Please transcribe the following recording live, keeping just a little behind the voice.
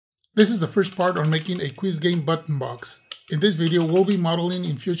This is the first part on making a quiz game button box. In this video, we'll be modeling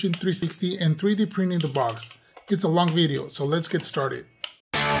in Fusion 360 and 3D printing the box. It's a long video, so let's get started.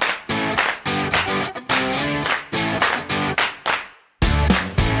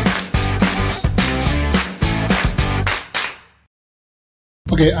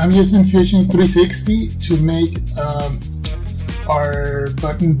 Okay, I'm using Fusion 360 to make our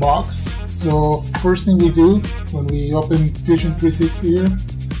button box. So first thing we do when we open Fusion 360 here,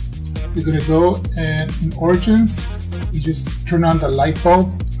 we're gonna go and in Origins, we just turn on the light bulb,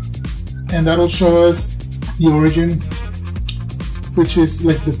 and that'll show us the origin, which is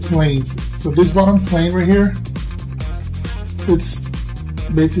like the planes. So this bottom plane right here, it's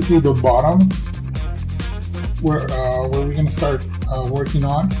basically the bottom where we're gonna start working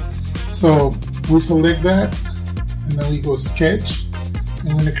on. So we select that, and then we go sketch,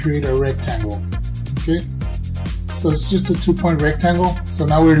 and we're gonna create a rectangle. Okay. So it's just a 2-point rectangle. So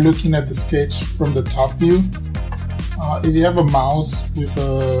now we're looking at the sketch from the top view. If you have a mouse with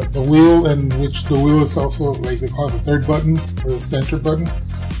the wheel, and which the wheel is also like they call it the third button or the center button,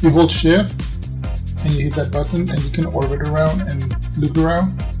 you hold shift and you hit that button and you can orbit around and look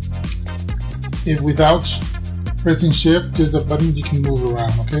around. If without pressing shift, just the button, you can move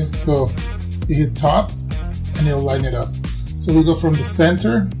around. Okay, so you hit top and it'll line it up. So we go from the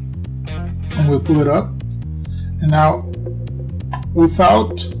center and we'll pull it up. And now,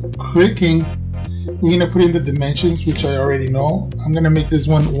 without clicking, we're gonna put in the dimensions, which I already know. I'm gonna make this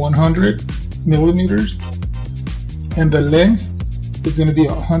one 100 millimeters, and the length is gonna be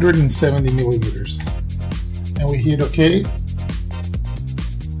 170 millimeters. And we hit OK,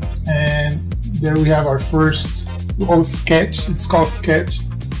 and there we have our first sketch. It's called sketch.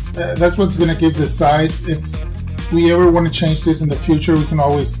 That's what's gonna give the size. If we ever want to change this in the future, we can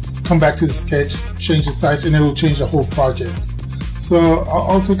always come back to the sketch, change the size, and it will change the whole project. So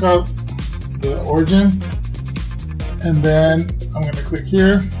I'll take out the origin, and then I'm going to click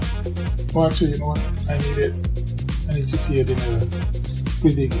here. Well, actually, you know what? I need to see it in a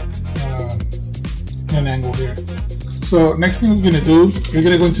 3D in an angle here. So next thing we're going to do, we're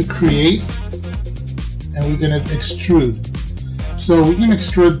going to go into create, and we're going to extrude. So we can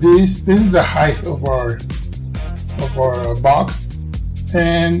extrude this. This is the height of our box.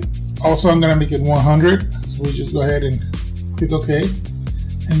 And also I'm going to make it 100, so we just go ahead and click OK,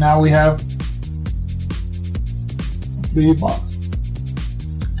 and now we have a 3D box.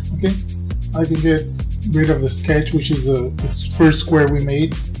 Okay, I can get rid of the sketch, which is this first square we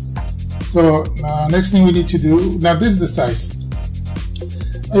made. So next thing we need to do, now this is the size.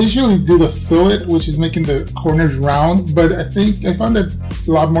 I usually do the fillet, which is making the corners round, but I found it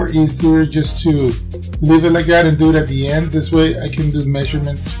a lot more easier just to leave it like that and do it at the end. This way I can do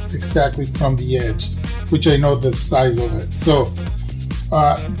measurements exactly from the edge, which I know the size of it. So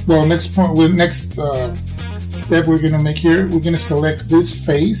well, next step we're going to make here, we're going to select this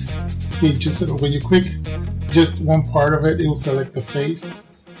face. See, just when you click just one part of it, it will select the face.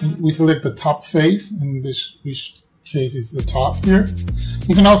 We select the top face, in this case is the top here.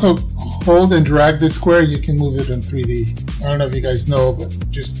 You can also hold and drag this square. You can move it in 3D. I don't know if you guys know, but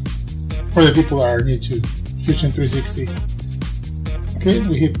just for the people that are new to Fusion 360. Okay,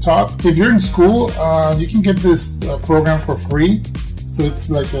 we hit top. If you're in school, you can get this program for free. So it's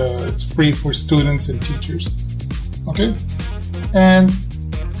like it's free for students and teachers. Okay, and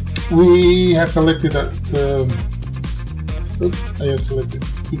we have selected oops, I had selected.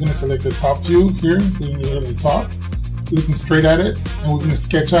 We're going to select the top view here. We're going to go to the top. We're looking straight at it, and we're going to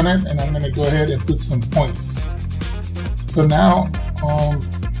sketch on it. And I'm going to go ahead and put some points. So now,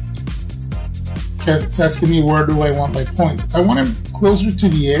 it's asking me where do I want my points. I want them closer to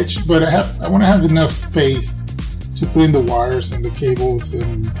the edge, but I want to have enough space to put in the wires and the cables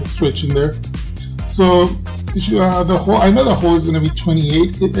and the switch in there. So the hole, I know the hole is going to be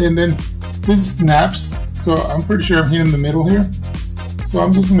 28, and then this snaps. So I'm pretty sure I'm hitting the middle here. So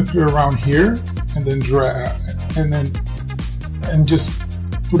I'm just going to put it around here, and then drag, and just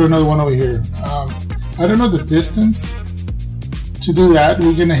put another one over here. I don't know the distance. To do that,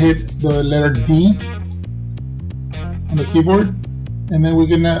 we're going to hit the letter D on the keyboard, and then we're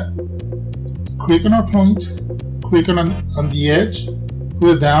going to click on our point, click on the edge,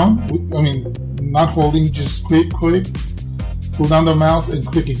 pull it down. I mean, not holding, just click, pull down the mouse and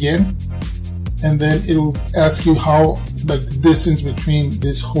click again, and then it will ask you how, like, the distance between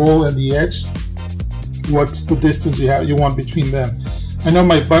this hole and the edge. What's the distance you want between them? I know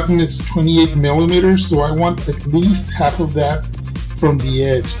my button is 28 millimeters, so I want at least half of that from the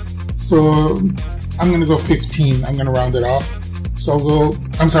edge. So I'm going to go 15. I'm going to round it off. So I'll go,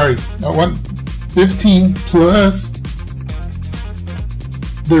 I'm sorry, I want 15 plus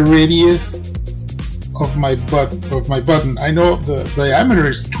the radius of my button. I know the diameter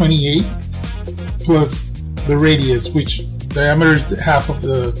is 28 plus the radius, which diameter is half of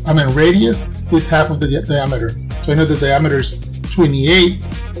the, radius is half of the diameter. So I know the diameter is 28,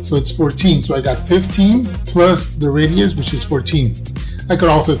 so it's 14. So I got 15 plus the radius, which is 14. I could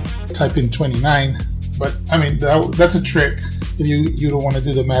also type in 29, but I mean, that's a trick. If you don't want to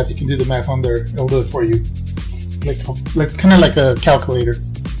do the math, you can do the math on there. It'll do it for you, like kind of like a calculator.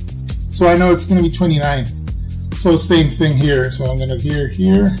 So I know it's going to be 29. So same thing here. So I'm going to here,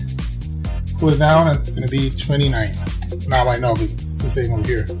 pull it down, and it's going to be 29. Now I know because it's the same over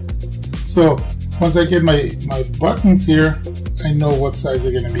here. So once I get my buttons here, I know what size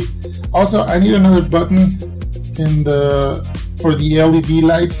they're going to be. Also, I need another button for the LED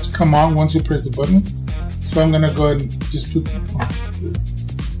lights to come on once you press the buttons. So I'm going to go ahead and just put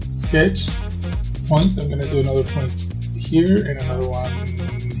sketch point. I'm going to do another point here and another one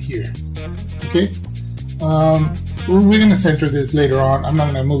here. Okay. We're going to center this later on. I'm not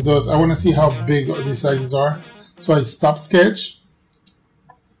going to move those. I want to see how big these sizes are. So I stop sketch.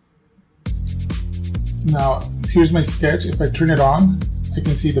 Now here's my sketch. If I turn it on, I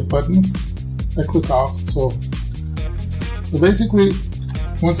can see the buttons. I click off. So basically,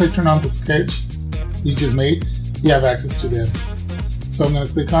 once I turn on the sketch we just made, you have access to them. So I'm going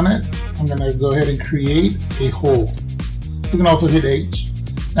to click on it. I'm going to go ahead and create a hole. You can also hit H.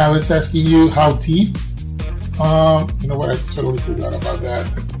 Now it's asking you how deep. You know what? I totally forgot about that.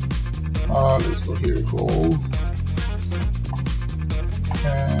 Let's go here, hole,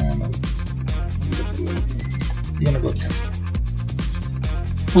 and you're gonna go cancel.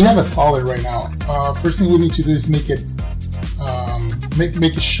 We have a solid right now. First thing we need to do is make it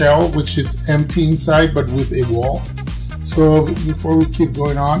make a shell which is empty inside but with a wall. So before we keep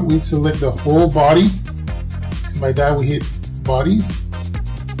going on, we select the whole body, and by that we hit bodies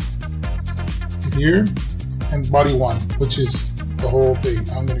here and body 1, which is the whole thing.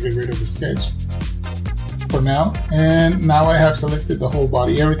 I'm going to get rid of the sketch for now, and now I have selected the whole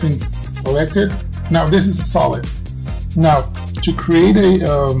body. Everything's selected. Now this is a solid. Now to create a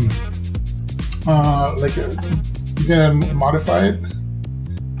you're gonna modify it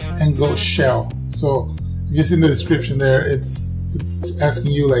and go shell. So just in the description there, it's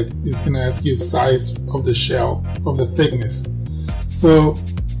asking you, like, it's gonna ask you the size of the shell, of the thickness. So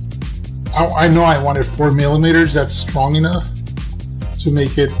I know I wanted 4 millimeters. That's strong enough to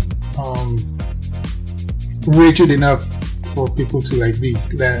make it rigid enough for people to like be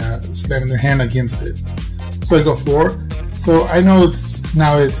slamming their hand against it. So I go 4. So I know it's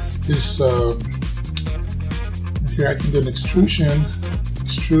here I can do an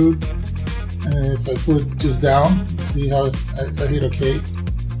extrude, and if I put it just down, see how if I hit OK,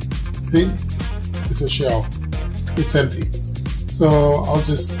 see, it's a shell, it's empty. So I'll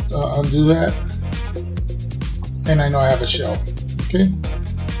just undo that, and I know I have a shell. Okay.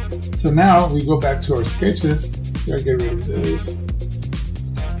 So now we go back to our sketches. Here, I get rid of this.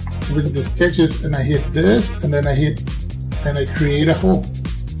 Rid of the sketches, and I hit this, and then I create a hole.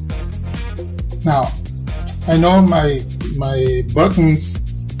 Now I know my buttons.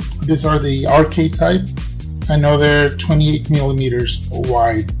 These are the arcade type. I know they're 28 millimeters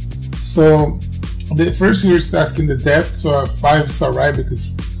wide. So the first here is asking the depth. So 5 is alright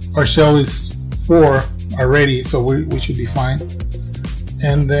because our shell is 4 already, so we should be fine.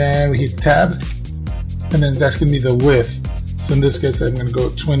 And then we hit tab, and then it's asking me the width. So in this case, I'm going to go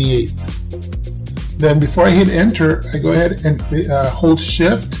 28. Then before I hit enter, I go ahead and hold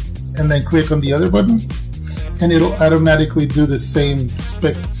shift and then click on the other button, and it'll automatically do the same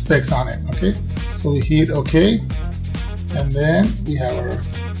specs on it. Okay, so we hit OK, and then we have our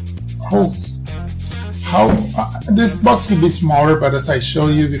holes. This box can be smaller, but as I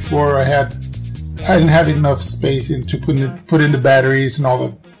showed you before, I didn't have enough space to put in the batteries and all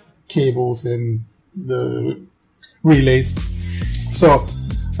the cables and the relays. So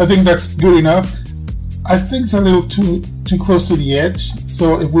I think that's good enough. I think it's a little too close to the edge.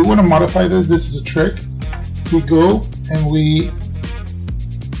 So if we want to modify this is a trick. We go and we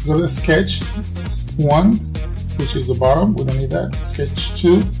go to sketch 1, which is the bottom. We don't need that. Sketch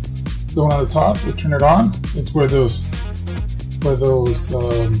 2, the one on the top. We turn it on. It's where those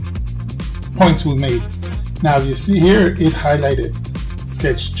points we made. Now you see here, it highlighted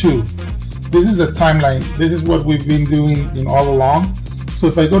sketch 2. This is the timeline. This is what we've been doing all along. So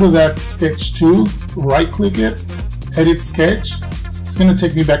if I go to that sketch 2, right click it, edit sketch, it's going to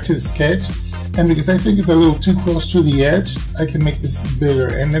take me back to the sketch. And because I think it's a little too close to the edge, I can make this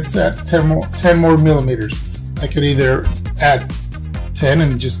bigger, and it's at 10 more millimeters. I could either add 10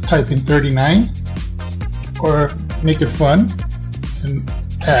 and just type in 39, or make it fun and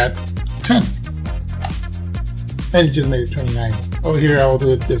at 10. And it just made it 29. Over here, I'll do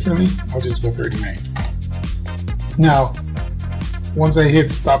it differently. I'll just go 39. Now, once I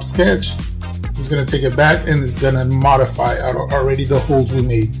hit stop sketch, it's going to take it back and it's going to modify already the holes we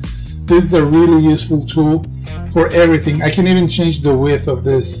made. This is a really useful tool for everything. I can even change the width of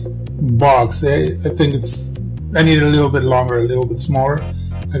this box. I think I need it a little bit longer, a little bit smaller.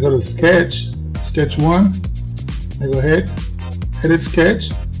 I go to sketch 1. I go ahead, edit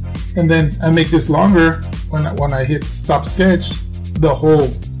sketch, and then I make this longer. When I hit stop sketch, the whole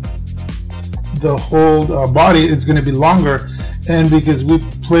body is going to be longer, and because we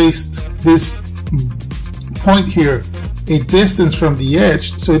placed this point here a distance from the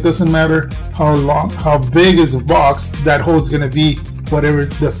edge, so it doesn't matter how big is the box, that hole is going to be whatever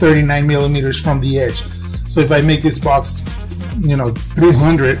the 39 millimeters from the edge. So if I make this box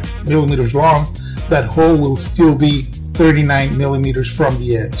 300 millimeters long, that hole will still be 39 millimeters from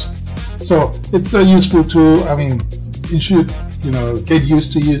the edge. So it's a useful tool. I mean, you should get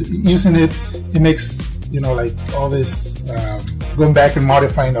used to using it. It makes like all this going back and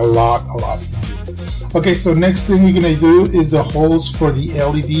modifying a lot easier. Okay, so next thing we're gonna do is the holes for the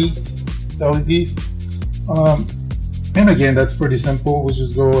LEDs. And again, that's pretty simple. We'll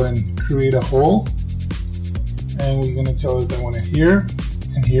just go and create a hole, and we're gonna tell it I want it here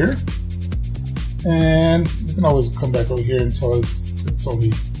and here, and we can always come back over here until it's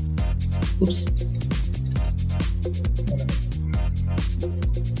only. Oops.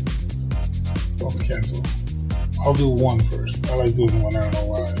 I'll cancel. I'll do one first. I like doing one. I don't know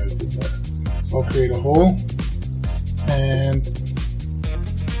why I did that. So I'll create a hole and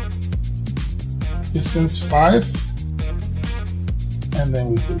distance 5, and then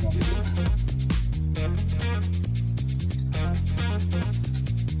we put one here.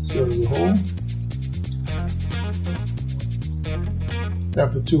 So there's a hole.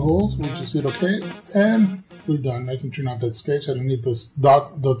 After 2 holes, we'll just hit OK, and we're done. I can turn off that sketch. I don't need those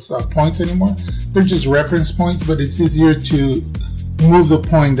points anymore. They're just reference points, but it's easier to move the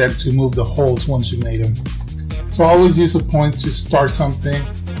point than to move the holes once you made them. So always use a point to start something,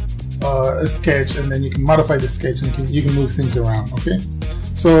 a sketch, and then you can modify the sketch and you can move things around. Okay.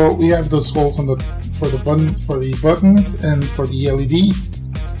 So we have those holes on for the buttons and for the LEDs.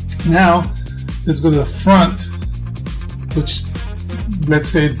 Now let's go to the front, which, let's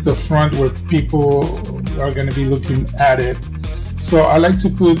say it's the front where people are going to be looking at it. So I like to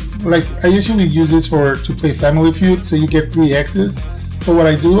put, I usually use this to play Family Feud, so you get 3 X's. So what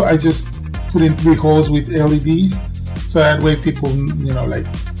I do, I just put in 3 holes with LEDs, so that way people, like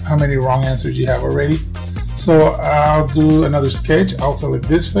how many wrong answers you have already. So I'll do another sketch. I'll select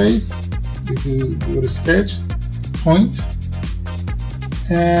this face. We go to sketch, point,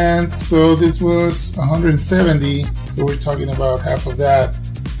 and so this was 170. So we're talking about half of that.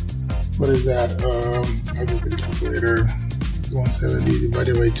 What is that? I'll just get a calculator. 170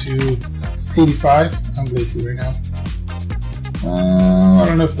 divided by 2. It's 85. I'm lazy right now. I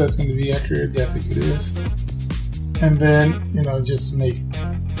don't know if that's going to be accurate. Yeah, I think it is. And then just make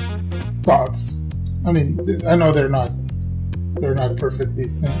dots. I mean, I know they're not perfectly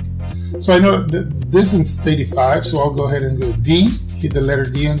synced. So I know the distance is 85. So I'll go ahead and go D. Hit the letter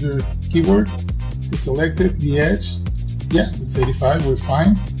D on your keyboard. Select it, the edge, yeah, it's 85, we're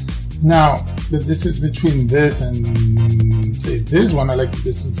fine. Now, the distance between this and say this one, I like the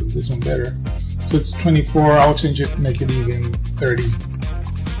distance of this one better. So it's 24, I'll change it, make it even 30.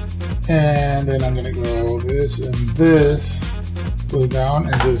 And then I'm gonna go this and this, go down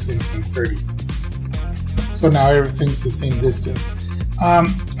and do the same thing, 30. So now everything's the same distance.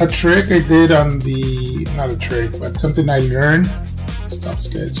 A trick I did on not a trick, but something I learned, stop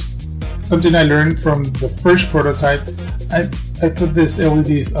sketch. Something I learned from the first prototype, I put these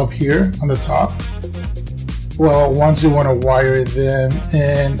LEDs up here on the top. Well, once you want to wire them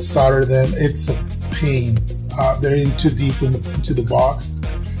and solder them, it's a pain. They're in too deep into the box.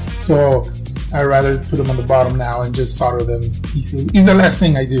 So I'd rather put them on the bottom now and just solder them easily. It's the last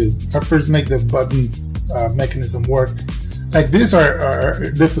thing I do. I first make the buttons mechanism work. Like these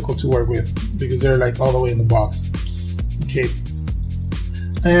are difficult to work with because they're like all the way in the box. Okay.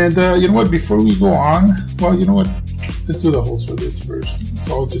 And you know what, before we go on, well, you know what, let's do the holes for this first.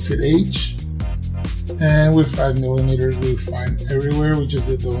 So I'll just hit H, and with 5 millimeters, we're fine everywhere. We just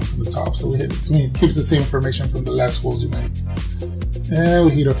did the ones on the top, so it keeps the same information from the last holes you made. And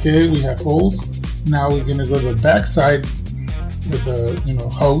we hit OK, we have holes. Now we're gonna go to the back side with the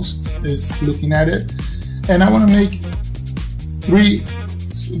host is looking at it, and I want to make 3.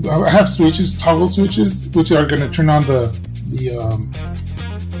 I have switches, toggle switches, which are gonna turn on the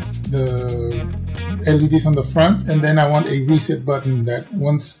want LEDs on the front, and then I want a reset button that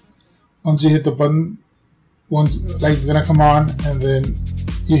once you hit the button, once light's gonna come on, and then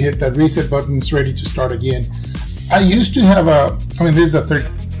you hit that reset button, it's ready to start again. I used to have this is a third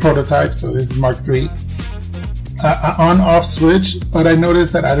prototype, so this is Mark III, on-off switch, but I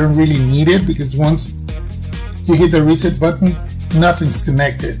noticed that I don't really need it because once you hit the reset button, nothing's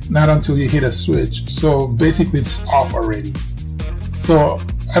connected, not until you hit a switch. So basically it's off already. So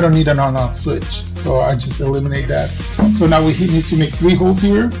I don't need an on-off switch. So I just eliminate that. So now we need to make 3 holes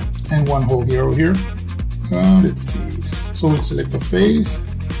here and 1 hole here over here. Let's see. So we select the face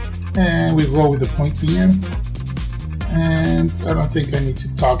and we go with the pointy end. And I don't think I need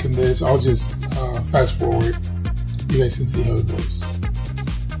to talk in this. I'll just fast forward. You guys can see how it goes.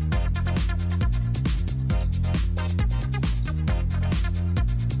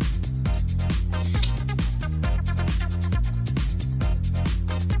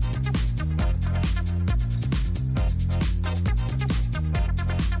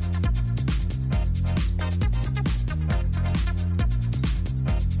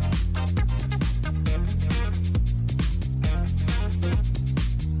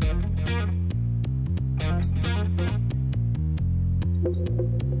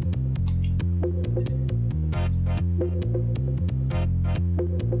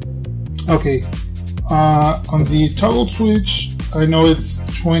 Okay, on the toggle switch, I know it's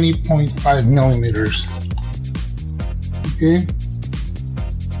 20.5 millimeters. Okay,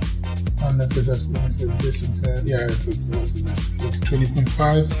 I don't know if that's the distance. Yeah, that's the distance. Okay,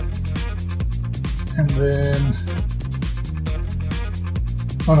 20.5, and then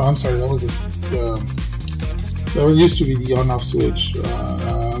oh no, I'm sorry, that was that was used to be the on-off switch.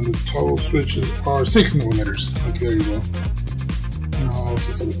 The toggle switches are 6 millimeters. Okay, there you go. I'll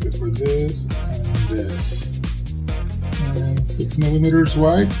just select it for this and this, and 6 millimeters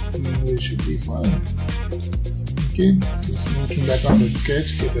wide, and we should be fine. Okay, just looking back on that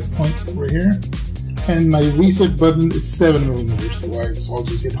sketch, get that point right here, and my reset button is 7 millimeters wide, so I'll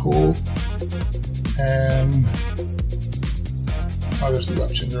just hit hold, and there's the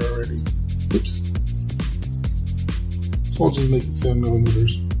option there already. Oops. So I'll just make it 7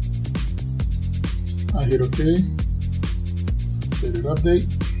 millimeters. I hit OK. Let it update.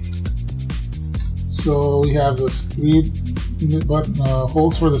 So we have those 3 button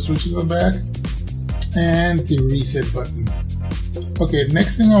holes for the switches on the back and the reset button. Okay,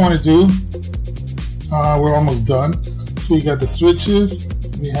 next thing I want to do, we're almost done. So we got the switches,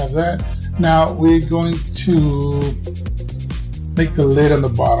 we have that. Now we're going to make the lid on the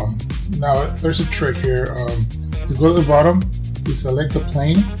bottom. Now there's a trick here. We go to the bottom, we select the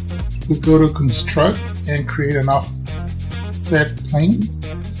plane, we go to construct and create an offset plane.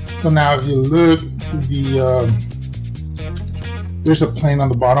 So now if you look, there's a plane on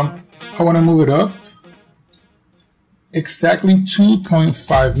the bottom. I want to move it up exactly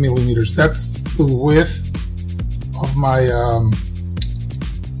 2.5 millimeters. That's the width of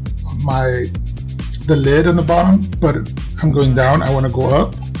the lid on the bottom, but I'm going down. I want to go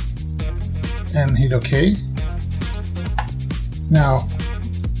up and hit OK. Now,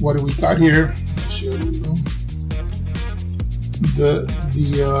 what do we got here? I'll show you.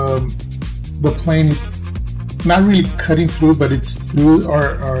 The plane is not really cutting through, but it's through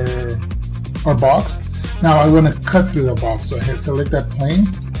our box. Now I want to cut through the box, so I hit select that plane,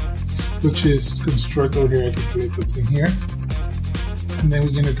 which is construct over here. I can select the plane here, and then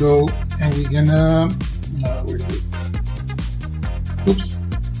we're gonna go and we're gonna where is it? Oops.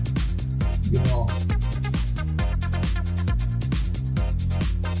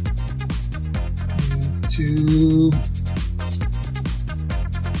 To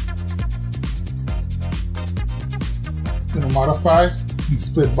gonna modify and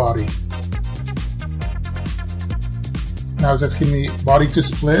split body. Now it's asking me body to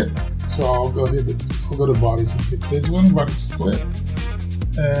split, so I'll go to body. So hit this one, body to split,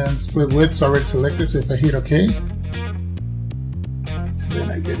 and split width's already selected. So if I hit OK, and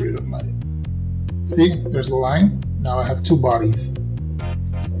then I get rid of my. See, there's a line. Now I have 2 bodies. I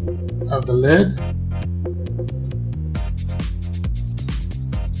have the lid,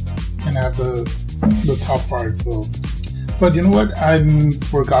 and I have the top part. So, but you know what? I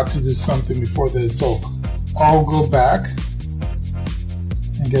forgot to do something before this, so I'll go back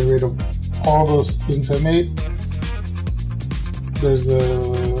and get rid of all those things I made. There's the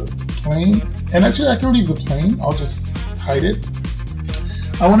plane, and actually I can leave the plane. I'll just hide it.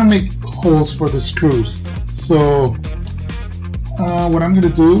 I want to make holes for the screws. So what I'm going to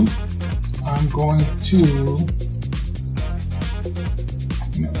do, I'm going to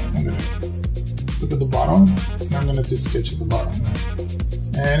look at the bottom, and I'm going to just sketch at the bottom.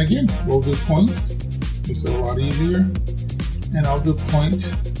 And again, we'll do points. Makes it a lot easier. And I'll do point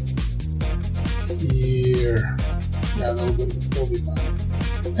here. Yeah, that'll be fine.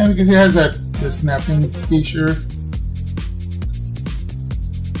 And because it has the snapping feature,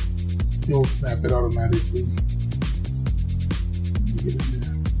 it'll snap it automatically. Get it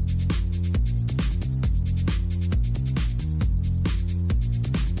there.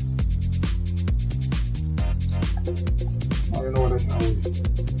 I don't know what I can always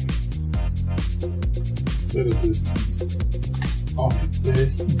set a distance. I'll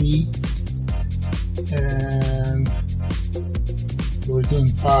hit the D, and so we're doing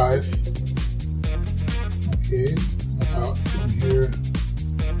 5. Okay, about from here.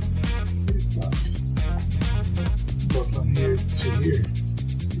 From here to here.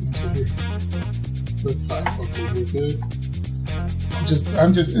 Good 5. Okay, we're good.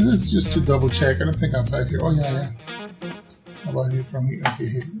 This is just to double check. I don't think I'm 5 here. Oh yeah. How about here from here? Okay,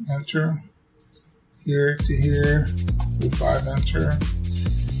 hit enter. Here to here. With 5, enter.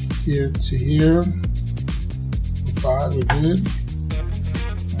 Here to here. With 5, we're good.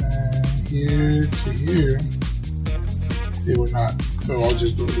 And here to here. See, we're not. So I'll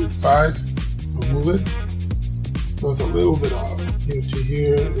just do it with 5. Remove it. Goes a little bit off. Here to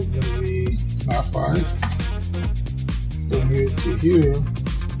here is going to be, it's not 5. From here to here,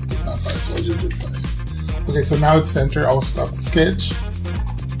 it's not 5, so I'll just do 5. Okay, so now it's center. I'll stop the sketch.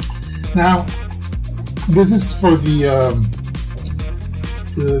 Now, this is for the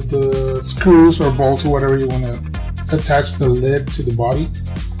screws or bolts or whatever you want to attach the lid to the body.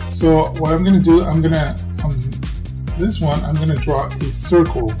 So what I'm going to do, I'm going to this one, I'm going to draw a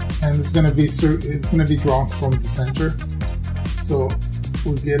circle, and it's going to be drawn from the center. So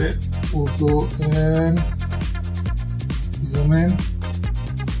we'll get it. We'll go and zoom in.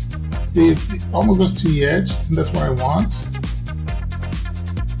 See, it almost goes to the edge, and that's what I want.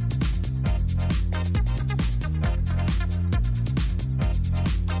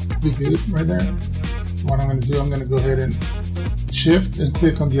 Be good right there. So what I'm going to do, I'm going to go ahead and shift and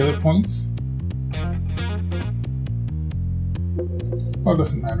click on the other points. Well, it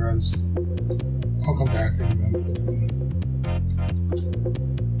doesn't matter. I'll come back and fix them.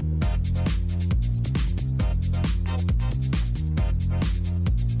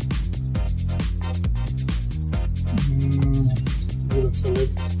 Let's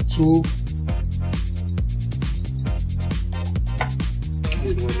select tool.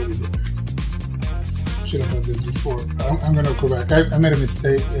 Should have done this before. I'm going to go back. I made a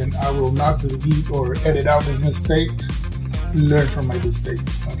mistake, and I will not delete or edit out this mistake. Learn from my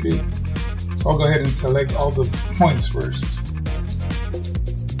mistakes. Okay, so I'll go ahead and select all the points first,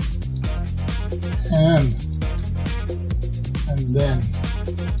 and then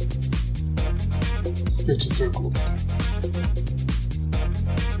sketch a circle.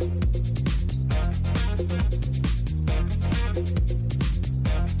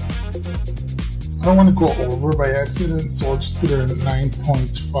 I don't want to go over by accident, so I'll just put it at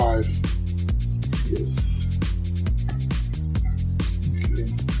 9.5. Yes.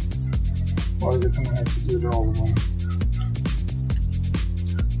 Well, I guess I'm going to have to do it all of them.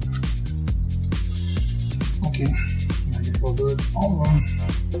 Okay, I guess I'll do it all of them.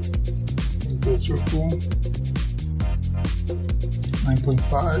 Let's do a circle.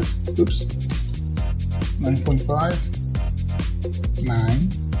 9.5. Oops. 9.5.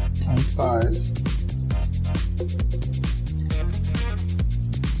 9.5.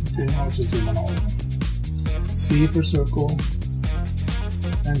 Okay, I'll just do them all of them. C for circle.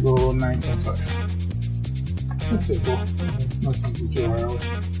 And go 9.5. That's simple. It's not something too hard.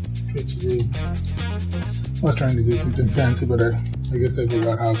 I was trying to do something fancy, but I guess I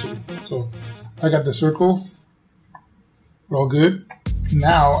forgot how to. So I got the circles. We're all good.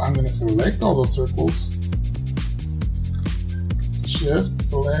 Now I'm going to select all those circles. Shift,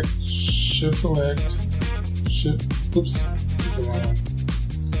 select, Shift, select, Shift, oops, the wrong one.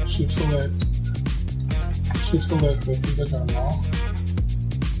 Shift, select, I think I got them all.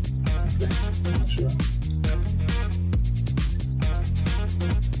 I'm not sure.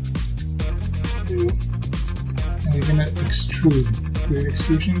 And we're gonna extrude. Create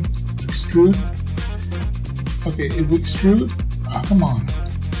extrusion. Extrude. Okay, if we extrude, oh, come on.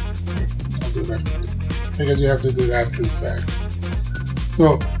 Okay, I'll do that. I guess you have to do it after the fact.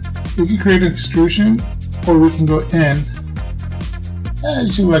 So we can create an extrusion, or we can go in. I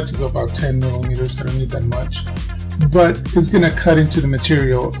usually like to go about 10 millimeters. I don't need that much. But it's going to cut into the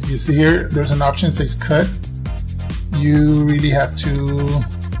material. You see here, there's an option that says cut. You really have to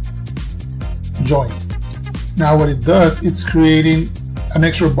join. Now what it does, it's creating an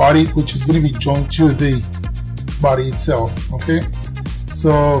extra body which is going to be joined to the body itself. Okay,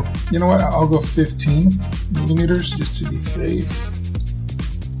 So you know what? I'll go 15 millimeters just to be safe.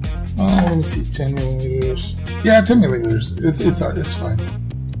 Let me see, 10 millimeters. Yeah, 10 millimeters. It's fine.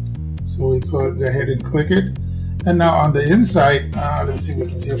 So we go ahead and click it. And now on the inside, let me see if we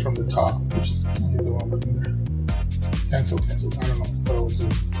can see it from the top. Oops, I hit the wrong button there. Cancel. I don't know what I was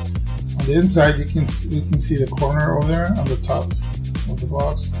doing. On the inside, you can see the corner over there on the top of the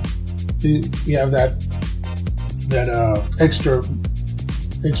box. See, we have that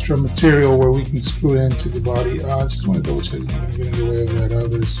extra material where we can screw it into the body. I just want to double check it's not going to get in the way of that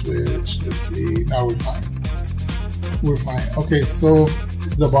other switch. Let's see. Now we're fine. We're fine. Okay, so this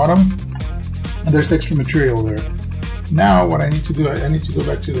is the bottom, and there's extra material there. Now what I need to do, I need to go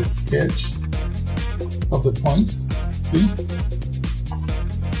back to that sketch of the points. See?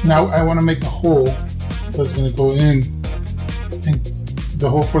 Now I want to make a hole that's going to go in, and the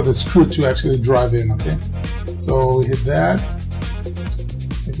hole for the screw to actually drive in. Okay, so we hit that.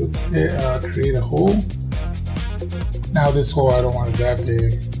 Let's create a hole. Now this hole, I don't want it that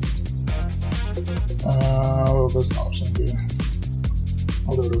big. There's an option here.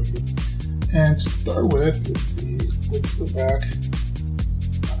 I'll do it over here. And to start with, let's see. Let's go back.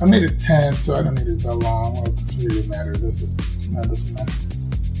 I made it 10, so I don't need it that long. Well, it doesn't really matter, does it? No, it doesn't matter.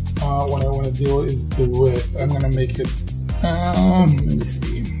 What I want to do is the width. I'm going to make it, let me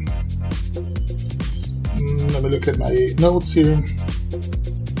see. Let me look at my notes here.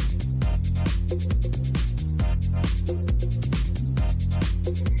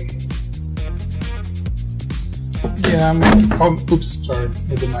 Yeah, oops, sorry,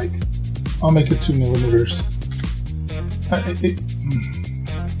 hit the mic. I'll make it 2 millimeters.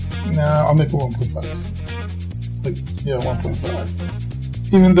 No, I'll make it 1.5. Like, yeah,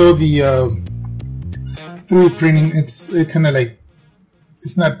 1.5. Even though the 3D printing, it kind of like,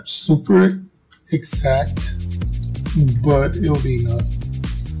 it's not super exact, but it'll be enough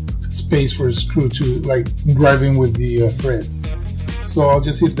space for a screw to like drive in with the threads. So I'll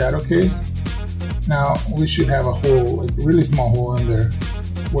just hit that, okay? Now we should have a hole, like a really small hole in there,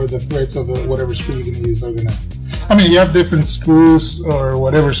 where the threads of the whatever screw you're gonna use are gonna. I mean, you have different screws or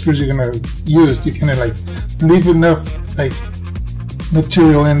whatever screws you're gonna use. You can like leave enough like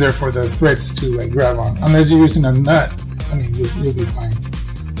material in there for the threads to like grab on. Unless you're using a nut, I mean, you'll be fine.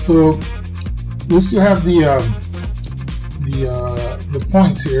 So we still have the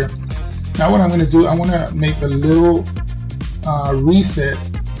points here. Now what I'm gonna do, I want to make a little reset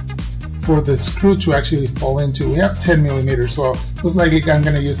for the screw to actually fall into. We have 10 millimeters, so most likely I'm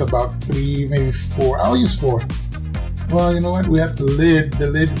going to use about 3, maybe 4. I'll use 4. Well, you know what? We have the lid. The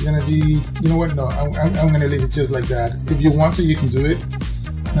lid is going to be, you know what? No, I'm going to leave it just like that. If you want to, you can do it.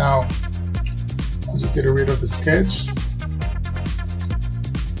 Now, I'll just get rid of the sketch.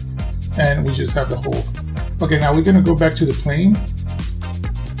 And we just have the hole. Okay, now we're going to go back to the plane.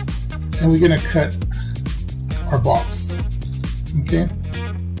 And we're going to cut our box. Okay?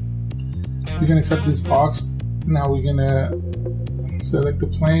 We're going to cut this box. Now we're going to select the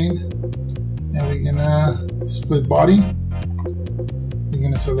plane and we're going to split body. We're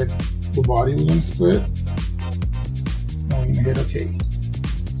going to select the body we're going to split and we're going to hit OK.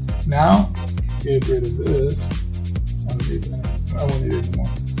 Now, get rid of this. I won't need it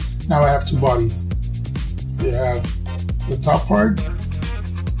anymore. Now I have 2 bodies. So I have the top part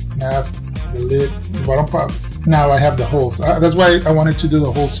and I have the lid, the bottom part. Now I have the holes. That's why I wanted to do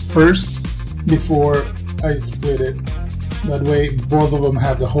the holes first before I split it. That way both of them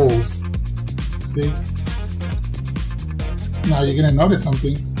have the holes. See? Now you're gonna notice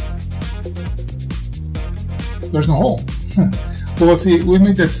something. There's no hole. Well, see, we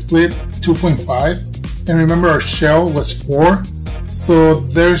made that split 2.5, and remember our shell was 4, so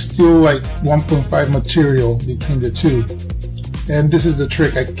there's still like 1.5 material between the two. And this is the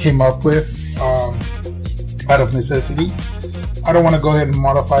trick I came up with out of necessity. I don't want to go ahead and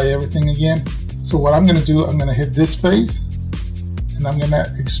modify everything again. So what I'm going to do, I'm going to hit this face and I'm going to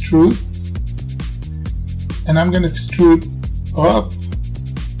extrude. And I'm going to extrude up.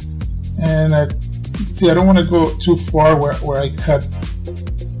 And see, I don't want to go too far where I cut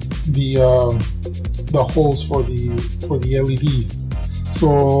the holes for the LEDs.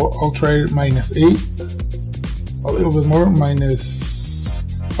 So I'll try -8, a little bit more,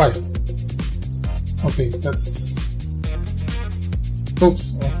 -5. Okay, that's,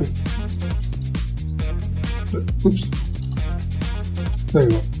 oops, okay. Oops, there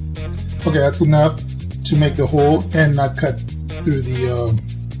we go. Okay, that's enough to make the hole and not cut through the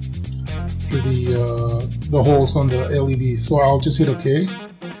holes on the LEDs. So I'll just hit OK.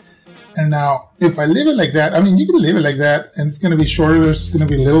 And now, if I leave it like that, I mean, you can leave it like that, and it's going to be shorter. There's going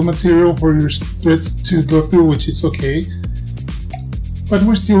to be little material for your threads to go through, which is okay. but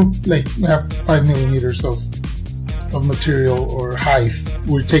we're still like, we have 5 millimeters of material or height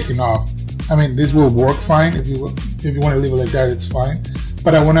we're taking off. I mean, this will work fine. If you want to leave it like that, it's fine.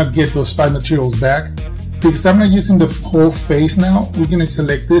 But I want to get those 5 materials back because I'm not using the whole face now. We're going to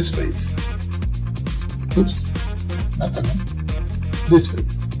select this face. Oops, not that one. This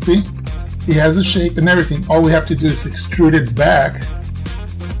face. See? It has a shape and everything. All we have to do is extrude it back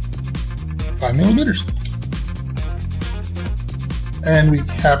 5 millimeters. And we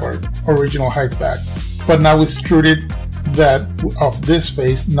have our original height back. But now we extruded that of this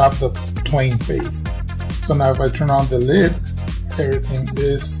face, not the plain face. So now if I turn on the lid, everything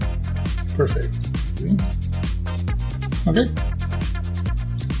is perfect. See? Okay.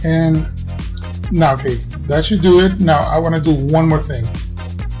 And now, okay, that should do it. Now I want to do one more thing.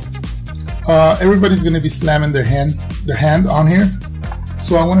 Everybody's going to be slamming their hand on here.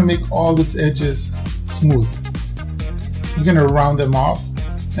 So I want to make all these edges smooth. You're going to round them off,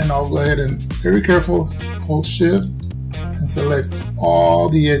 and I'll go ahead and, very careful, hold shift and select all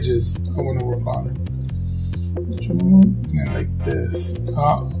the edges I want to work on. And like this.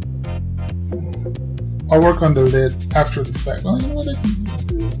 I'll work on the lid after the fact. Well, you know what I can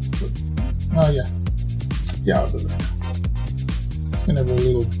do? Oh yeah. Yeah, I'll do it. It's gonna have a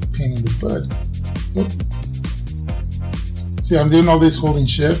little pain in the butt. Oh. See, I'm doing all this holding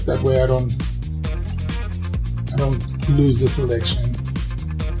shift, that way I don't lose the selection.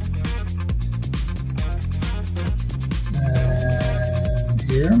 And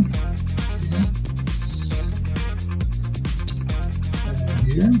here. And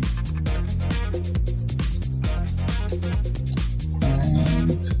here.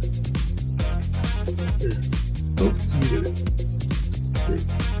 And here. Oh, let me get it. Here.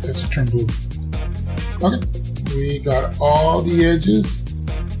 That's a turn blue. Okay. We got all the edges.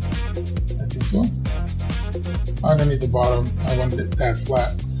 I think so. Underneath the bottom, I wanted it that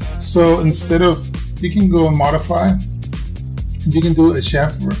flat. So instead of, you can go and modify. You can do a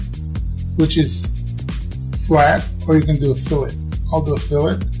chamfer, which is flat, or you can do a fillet. I'll do a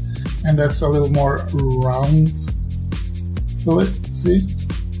fillet, and that's a little more round fillet. See?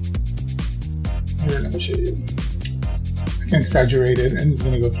 Here, let me show you. I can exaggerate it, and it's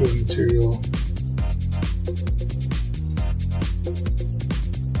going to go through the material.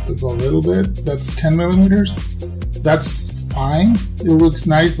 A little bit. That's 10 millimeters. That's fine. It looks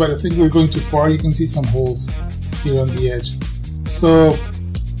nice, but I think we're going too far. You can see some holes here on the edge. So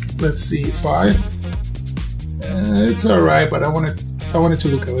let's see, 5. It's all right, but I want it to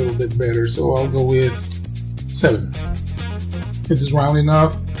look a little bit better. So I'll go with 7. It's round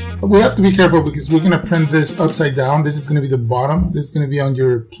enough. But we have to be careful because we're going to print this upside down. This is going to be the bottom. This is going to be on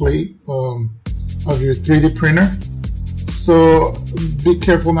your plate of your 3D printer. So be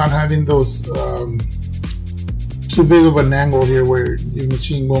careful not having those too big of an angle here where your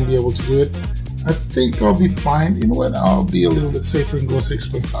machine won't be able to do it. I think I'll be fine. You know what? I'll be a little bit safer and go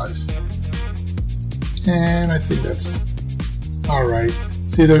 6.5. And I think that's all right.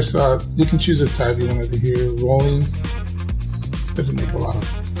 See, there's you can choose a type you want to hear. Rolling doesn't make a lot of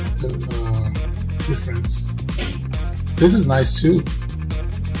difference. This is nice too.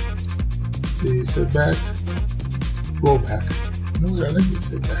 See, setback. Roll back. You know what? I like this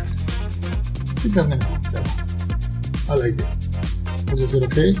setback. I think I'm gonna go with that one. I like it. I'll just hit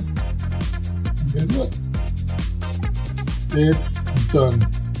OK. And guess what? It's done.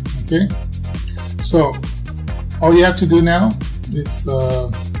 Okay. So all you have to do now is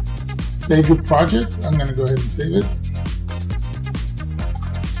save your project. I'm gonna go ahead and save it.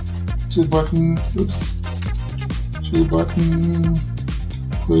 2-button. Oops. 2-button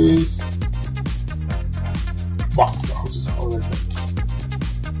quiz box. I'll just call it that.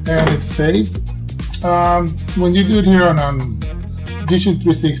 And it's saved. When you do it here on Fusion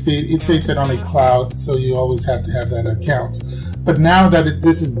 360, it saves it on a cloud, so you always have to have that account. But now that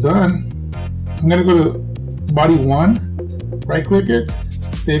this is done, I'm going to go to body 1, right click it,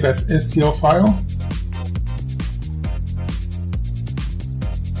 save as STL file.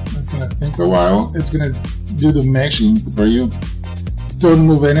 It's going to think a while. It's going to do the meshing for you. Don't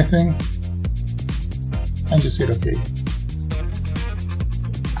move anything. And just hit OK.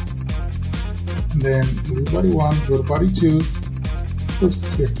 And then delete body 1, go to body 2. Oops,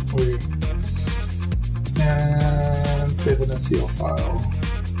 here, over here. And save an STL file.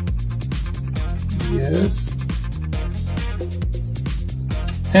 Yes.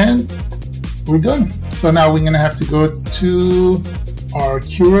 And we're done. So now we're going to have to go to our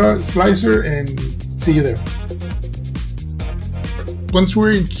Cura slicer and see you there. Once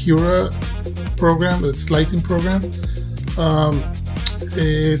we're in Cura program, the slicing program,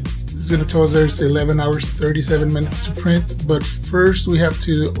 it It's going to tell us there's 11 hours 37 minutes to print, but first we have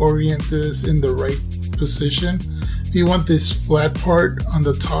to orient this in the right position. We want this flat part on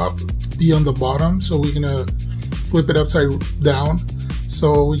the top to be on the bottom, so we're going to flip it upside down.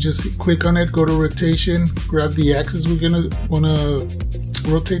 So we just click on it, go to rotation, grab the axis we're going to want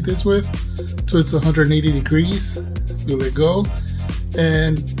to rotate this with, so it's 180 degrees. We let go,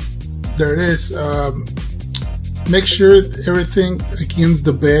 and there it is. Make sure everything against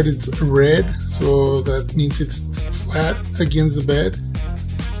the bed is red, so that means it's flat against the bed.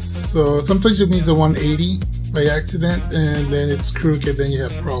 So sometimes it means the 180 by accident, and then it's crooked, then you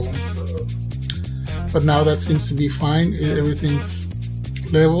have problems. But now that seems to be fine. Everything's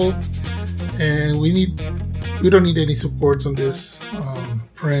level, and we don't need any supports on this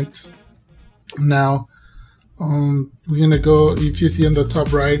print. Now we're gonna go. If you see on the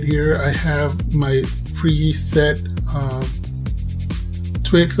top right here, I have my preset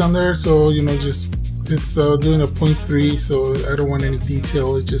twigs on there, so you know, just it's doing a 0.3, so I don't want any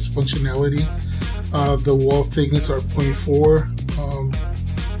detail, it's just functionality. The wall thickness are 0.4,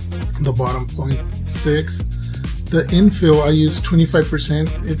 the bottom 0.6. The infill I use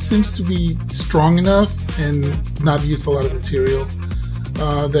 25%. It seems to be strong enough and not use a lot of material.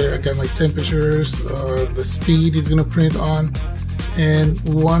 There I got my temperatures, the speed is gonna print on. And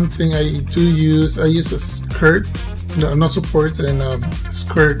one thing I use a skirt, no supports, and a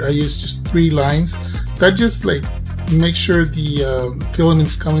skirt. I use just 3 lines. That just like make sure the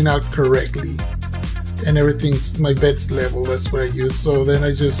filament's coming out correctly and everything's, my bed's level. That's what I use. So then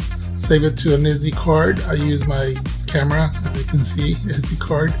I just save it to an SD card. I use my camera, as you can see, SD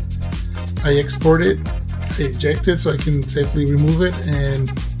card. I export it, I eject it so I can safely remove it,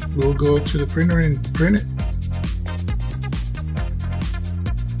 and we'll go to the printer and print it.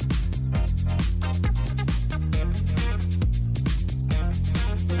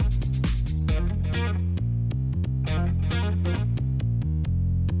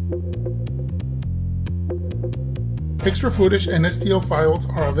 Extra footage and STL files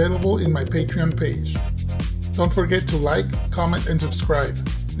are available in my Patreon page. Don't forget to like, comment, and subscribe.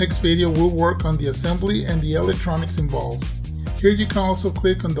 Next video will work on the assembly and the electronics involved. Here you can also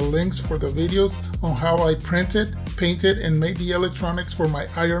click on the links for the videos on how I printed, painted, and made the electronics for my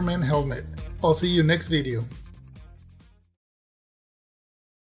Iron Man helmet. I'll see you next video.